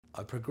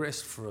I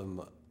progressed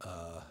from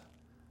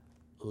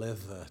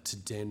leather to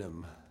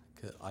denim.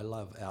 'Cause I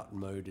love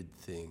outmoded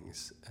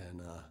things,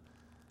 and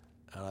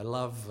I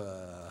love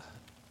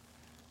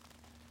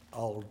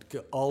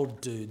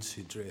old dudes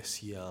who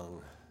dress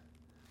young.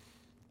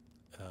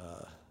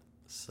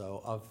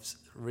 So I've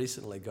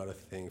recently got a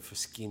thing for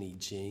skinny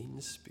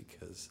jeans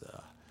because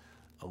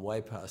I'm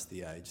way past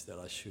the age that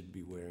I should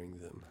be wearing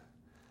them,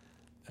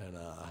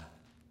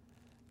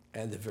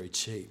 and they're very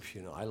cheap.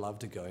 You know, I love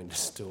to go into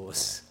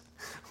stores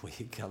where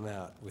you come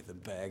out with a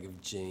bag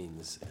of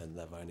jeans and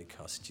they've only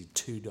cost you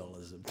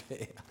 $2 a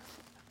pair.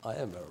 I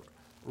am a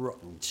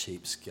rotten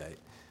cheapskate,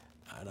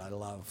 and I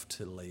love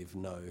to leave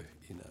no,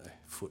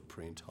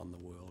 footprint on the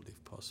world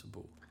if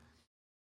possible.